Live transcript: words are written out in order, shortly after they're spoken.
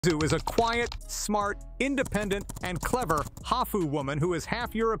Mizu is a quiet, smart, independent, and clever Hafu woman who is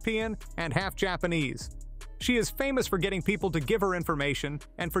half European and half Japanese. She is famous for getting people to give her information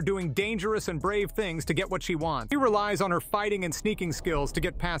and for doing dangerous and brave things to get what she wants. She relies on her fighting and sneaking skills to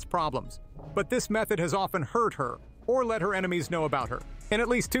get past problems, but this method has often hurt her or let her enemies know about her. In at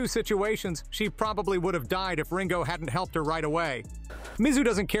least 2 situations, she probably would have died if Ringo hadn't helped her right away. Mizu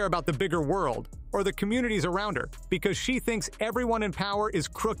doesn't care about the bigger world or the communities around her because she thinks everyone in power is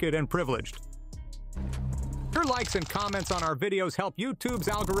crooked and privileged. Your likes and comments on our videos help YouTube's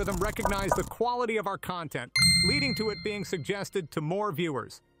algorithm recognize the quality of our content, leading to it being suggested to more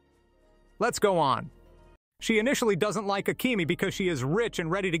viewers. Let's go on. She initially doesn't like Akemi because she is rich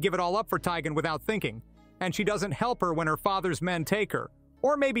and ready to give it all up for Taigen without thinking, and she doesn't help her when her father's men take her.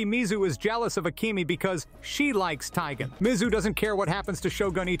 Or maybe Mizu is jealous of Akemi because she likes Taigen. Mizu doesn't care what happens to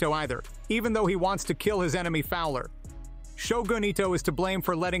Shogun Ito either, even though he wants to kill his enemy Fowler. Shogun Ito is to blame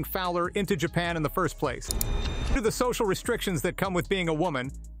for letting Fowler into Japan in the first place. Due to the social restrictions that come with being a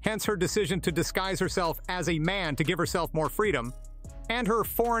woman, hence her decision to disguise herself as a man to give herself more freedom, and her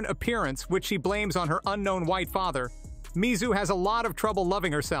foreign appearance, which she blames on her unknown white father, Mizu has a lot of trouble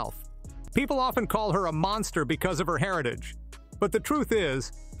loving herself. People often call her a monster because of her heritage. But the truth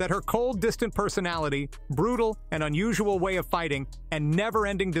is that her cold, distant personality, brutal and unusual way of fighting, and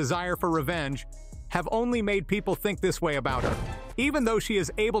never-ending desire for revenge have only made people think this way about her. Even though she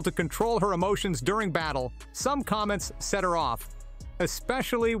is able to control her emotions during battle, some comments set her off,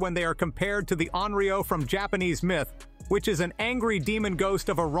 especially when they are compared to the Onryo from Japanese myth, which is an angry demon ghost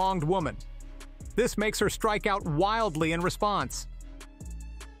of a wronged woman. This makes her strike out wildly in response.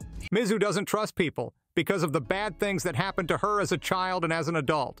 Mizu doesn't trust people because of the bad things that happened to her as a child and as an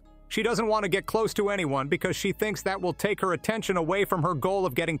adult. She doesn't want to get close to anyone because she thinks that will take her attention away from her goal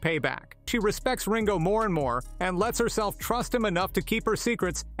of getting payback. She respects Ringo more and more and lets herself trust him enough to keep her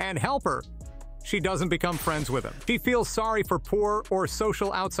secrets and help her. She doesn't become friends with him. She feels sorry for poor or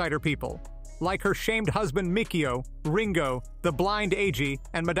social outsider people, like her shamed husband Mikio, Ringo, the blind Eiji,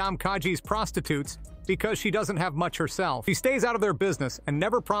 and Madame Kaji's prostitutes, because she doesn't have much herself. She stays out of their business and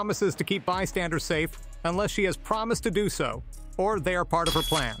never promises to keep bystanders safe unless she has promised to do so, or they are part of her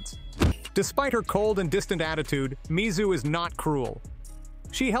plans. Despite her cold and distant attitude, Mizu is not cruel.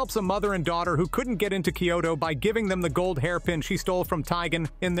 She helps a mother and daughter who couldn't get into Kyoto by giving them the gold hairpin she stole from Taigen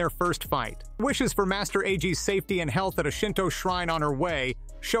in their first fight. Wishes for Master Eiji's safety and health at a Shinto shrine on her way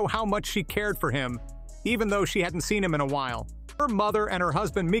show how much she cared for him, even though she hadn't seen him in a while. Her mother and her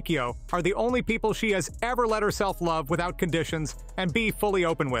husband Mikio are the only people she has ever let herself love without conditions and be fully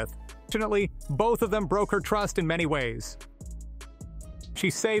open with. Fortunately, both of them broke her trust in many ways. She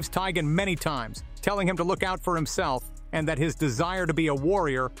saves Taigen many times, telling him to look out for himself and that his desire to be a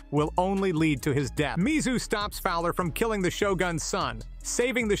warrior will only lead to his death. Mizu stops Fowler from killing the Shogun's son,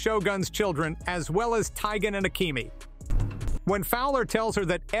 saving the Shogun's children as well as Taigen and Akemi. When Fowler tells her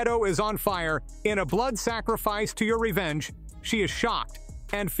that Edo is on fire in a blood sacrifice to your revenge, she is shocked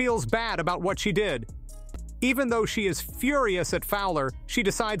and feels bad about what she did. Even though she is furious at Fowler, she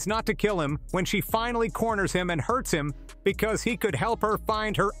decides not to kill him when she finally corners him and hurts him because he could help her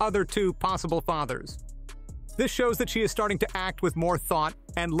find her other 2 possible fathers. This shows that she is starting to act with more thought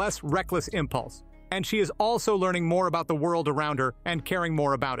and less reckless impulse, and she is also learning more about the world around her and caring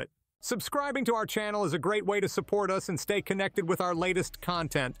more about it. Subscribing to our channel is a great way to support us and stay connected with our latest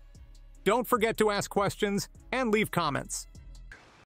content. Don't forget to ask questions and leave comments.